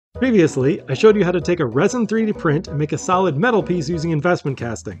Previously, I showed you how to take a resin 3D print and make a solid metal piece using investment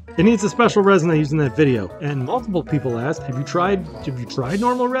casting. It needs a special resin I used in that video, and multiple people asked, have you tried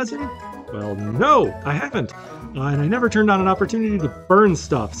normal resin? Well, no, I haven't, and I never turned on an opportunity to burn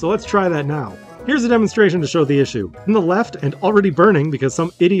stuff, so let's try that now. Here's a demonstration to show the issue. On the left, and already burning because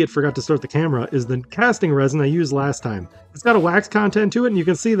some idiot forgot to start the camera, is the casting resin I used last time. It's got a wax content to it, and you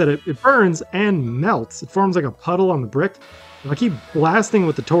can see that it burns and melts. It forms like a puddle on the brick. If I keep blasting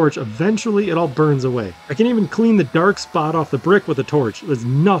with the torch, eventually it all burns away. I can even clean the dark spot off the brick with a torch. There's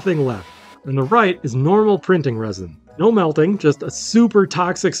nothing left. On the right is normal printing resin. No melting, just a super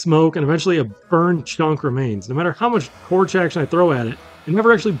toxic smoke, and eventually a burned chunk remains. No matter how much torch action I throw at it, it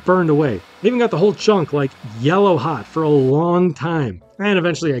never actually burned away. I even got the whole chunk like yellow hot for a long time. And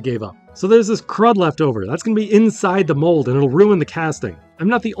eventually I gave up. So there's this crud left over. That's going to be inside the mold and it'll ruin the casting. I'm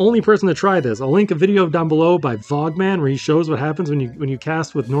not the only person to try this. I'll link a video down below by Vogman where he shows what happens when you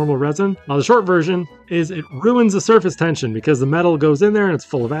cast with normal resin. Now the short version is it ruins the surface tension because the metal goes in there and it's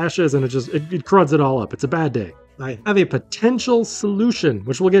full of ashes and it cruds it all up. It's a bad day. I have a potential solution,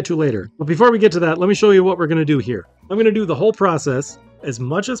 which we'll get to later. But before we get to that, let me show you what we're going to do here. I'm going to do the whole process as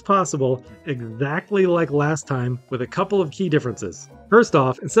much as possible exactly like last time with a couple of key differences. First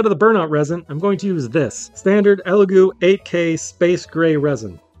off, instead of the burnout resin, I'm going to use this standard Elegoo 8K Space Gray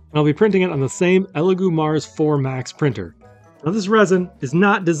resin. And I'll be printing it on the same Elegoo Mars 4 Max printer. Now this resin is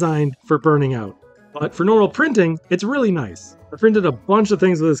not designed for burning out, but for normal printing, it's really nice. I printed a bunch of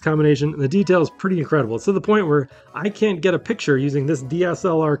things with this combination and the detail is pretty incredible. It's to the point where I can't get a picture using this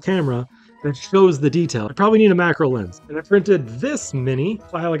DSLR camera that shows the detail. I probably need a macro lens. And I printed this mini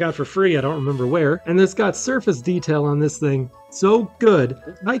file I got for free, I don't remember where, and it's got surface detail on this thing so good,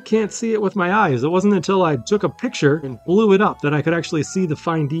 I can't see it with my eyes. It wasn't until I took a picture and blew it up that I could actually see the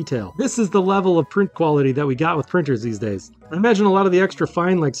fine detail. This is the level of print quality that we got with printers these days. I imagine a lot of the extra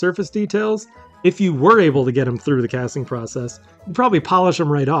fine like surface details, if you were able to get them through the casting process, you'd probably polish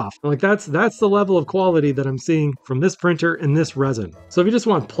them right off. Like that's the level of quality that I'm seeing from this printer and this resin. So if you just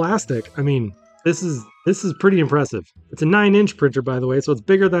want plastic, I mean, this is pretty impressive. It's a 9-inch printer, by the way, so it's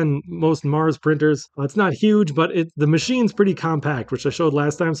bigger than most Mars printers. It's not huge, but the machine's pretty compact, which I showed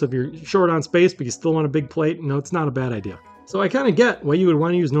last time. So if you're short on space, but you still want a big plate, no, it's not a bad idea. So I kind of get why you would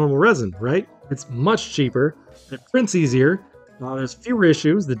want to use normal resin, right? It's much cheaper, it prints easier. There's fewer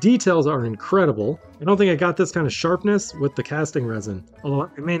issues, the details are incredible. I don't think I got this kind of sharpness with the casting resin,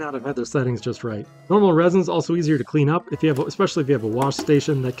 although I may not have had their settings just right. Normal resin's also easier to clean up, especially if you have a wash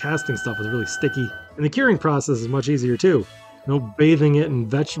station. That casting stuff is really sticky. And the curing process is much easier too. No bathing it in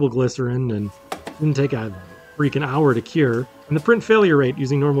vegetable glycerin, and it didn't take a freaking hour to cure. And the print failure rate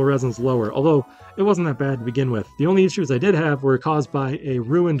using normal resin's lower, although it wasn't that bad to begin with. The only issues I did have were caused by a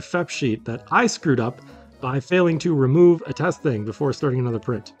ruined FEP sheet that I screwed up by failing to remove a test thing before starting another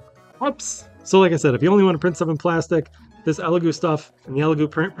print. Whoops! So like I said, if you only want to print stuff in plastic, this Elegoo stuff and the Elegoo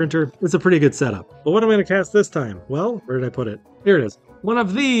printer is a pretty good setup. But what am I going to cast this time? Well, where did I put it? Here it is. One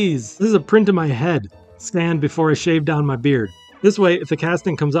of these! This is a print of my head, scanned before I shaved down my beard. This way, if the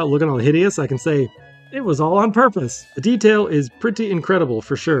casting comes out looking all hideous, I can say, it was all on purpose. The detail is pretty incredible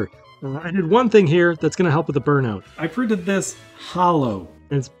for sure. I did one thing here that's going to help with the burnout. I printed this hollow,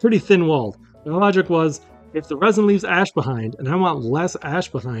 and it's pretty thin-walled. My logic was, if the resin leaves ash behind, and I want less ash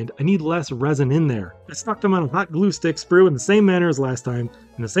behind, I need less resin in there. I stuck them on a hot glue stick sprue in the same manner as last time,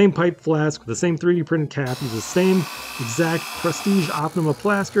 in the same pipe flask with the same 3D printed cap, use the same exact Prestige Optima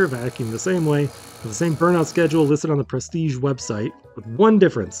plaster, vacuum the same way, with the same burnout schedule listed on the Prestige website, with one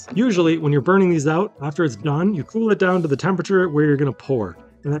difference. Usually, when you're burning these out, after it's done, you cool it down to the temperature where you're going to pour,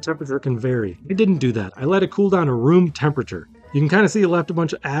 and that temperature can vary. I didn't do that. I let it cool down to room temperature. You can kind of see it left a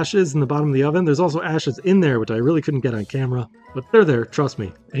bunch of ashes in the bottom of the oven. There's also ashes in there, which I really couldn't get on camera, but they're there, trust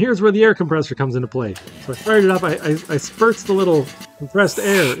me. And here's where the air compressor comes into play. So I fired it up, I spurts the little compressed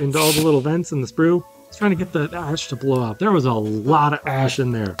air into all the little vents in the sprue. I was trying to get the ash to blow up. There was a lot of ash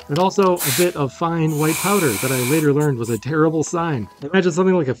in there. And also a bit of fine white powder that I later learned was a terrible sign. I imagine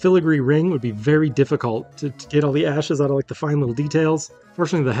something like a filigree ring would be very difficult to get all the ashes out of like the fine little details.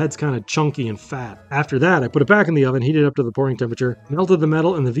 Fortunately, the head's kind of chunky and fat. After that, I put it back in the oven, heated it up to the pouring temperature, melted the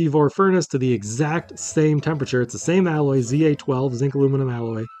metal in the VVOR furnace to the exact same temperature. It's the same alloy, ZA12, zinc aluminum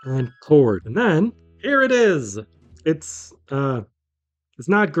alloy, and poured. And then, here it is! It's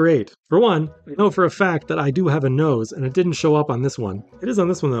not great. For one, I know for a fact that I do have a nose, and it didn't show up on this one. It is on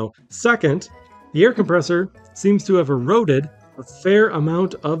this one, though. Second, the air compressor seems to have eroded a fair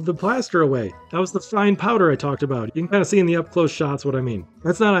amount of the plaster away. That was the fine powder I talked about. You can kind of see in the up-close shots what I mean.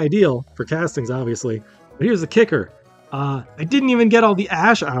 That's not ideal for castings, obviously. But here's the kicker. I didn't even get all the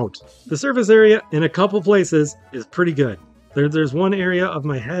ash out. The surface area in a couple places is pretty good. There's one area of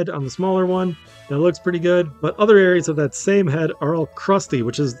my head on the smaller one that looks pretty good, but other areas of that same head are all crusty,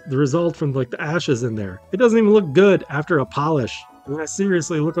 which is the result from like the ashes in there. It doesn't even look good after a polish. I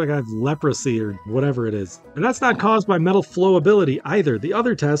seriously look like I have leprosy or whatever it is. And that's not caused by metal flowability either. The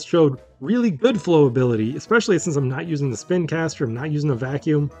other test showed really good flowability, especially since I'm not using the spin caster, I'm not using a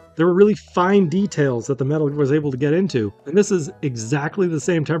vacuum. There were really fine details that the metal was able to get into. And this is exactly the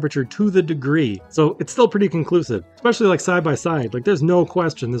same temperature to the degree. So it's still pretty conclusive, especially like side by side. Like there's no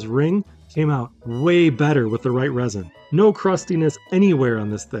question this ring came out way better with the right resin. No crustiness anywhere on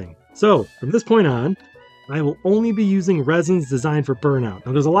this thing. So from this point on, I will only be using resins designed for burnout.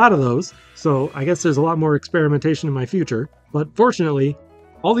 Now there's a lot of those, so I guess there's a lot more experimentation in my future, but fortunately,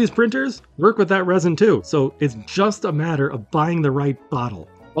 all these printers work with that resin too, so it's just a matter of buying the right bottle.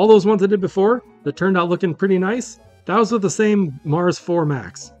 All those ones I did before that turned out looking pretty nice, that was with the same Mars 4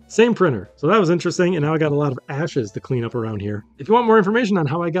 Max. Same printer. So that was interesting, and now I got a lot of ashes to clean up around here. If you want more information on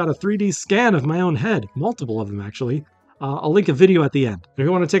how I got a 3D scan of my own head, multiple of them actually, I'll link a video at the end. If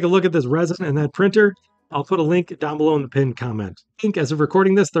you want to take a look at this resin and that printer, I'll put a link down below in the pinned comment. I think as of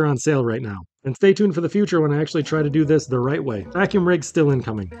recording this, they're on sale right now. And stay tuned for the future when I actually try to do this the right way. Vacuum rig's still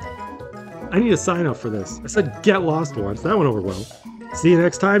incoming. I need a sign up for this. I said get lost once. That went over well. See you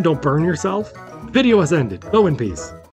next time. Don't burn yourself. Video has ended. Go in peace.